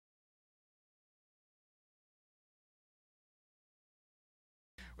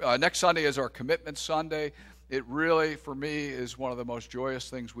Next Sunday is our Commitment Sunday. It really, for me, is one of the most joyous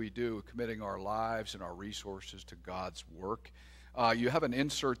things we do, committing our lives and our resources to God's work. You have an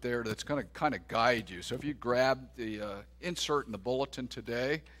insert there that's going to kind of guide you. So if you grab the insert in the bulletin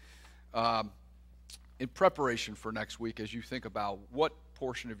today, in preparation for next week, as you think about what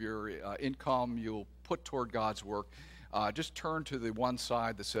portion of your income you'll put toward God's work, just turn to the one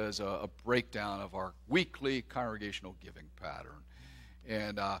side that says a breakdown of our weekly congregational giving pattern.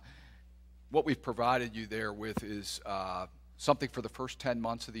 And what we've provided you there with is something for the first 10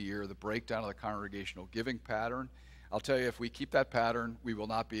 months of the year, the breakdown of the congregational giving pattern. I'll tell you, if we keep that pattern, we will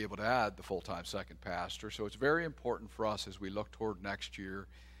not be able to add the full-time second pastor. So it's very important for us as we look toward next year.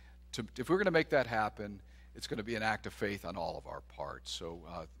 If we're going to make that happen, it's going to be an act of faith on all of our parts. So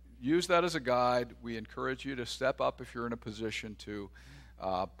use that as a guide. We encourage you to step up if you're in a position to,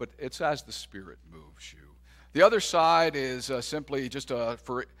 but it's as the Spirit moves you. The other side is simply just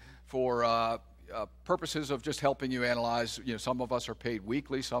for purposes of just helping you analyze. You know, some of us are paid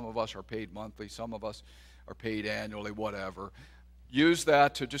weekly, some of us are paid monthly, some of us are paid annually, whatever. Use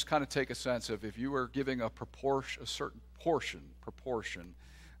that to just kind of take a sense of if you were giving a certain proportion.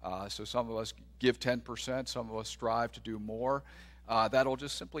 So some of us give 10%, some of us strive to do more. That'll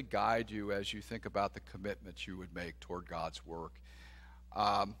just simply guide you as you think about the commitments you would make toward God's work.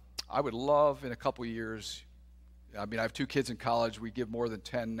 I would love in a couple of years, I mean, I have 2 kids in college. We give more than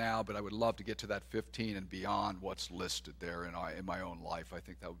 10 now, but I would love to get to that 15 and beyond what's listed there in my own life. I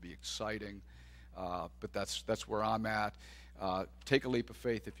think that would be exciting. But that's where I'm at. Take a leap of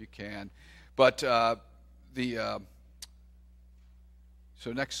faith if you can. But so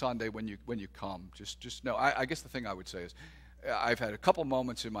next Sunday when you come, just know. I guess the thing I would say is, I've had a couple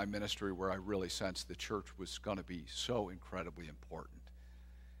moments in my ministry where I really sensed the church was going to be so incredibly important.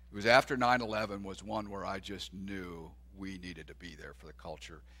 It was after 9/11 was one where I just knew we needed to be there for the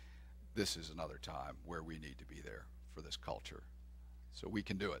culture. This is another time where we need to be there for this culture. So we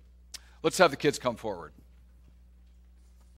can do it. Let's have the kids come forward.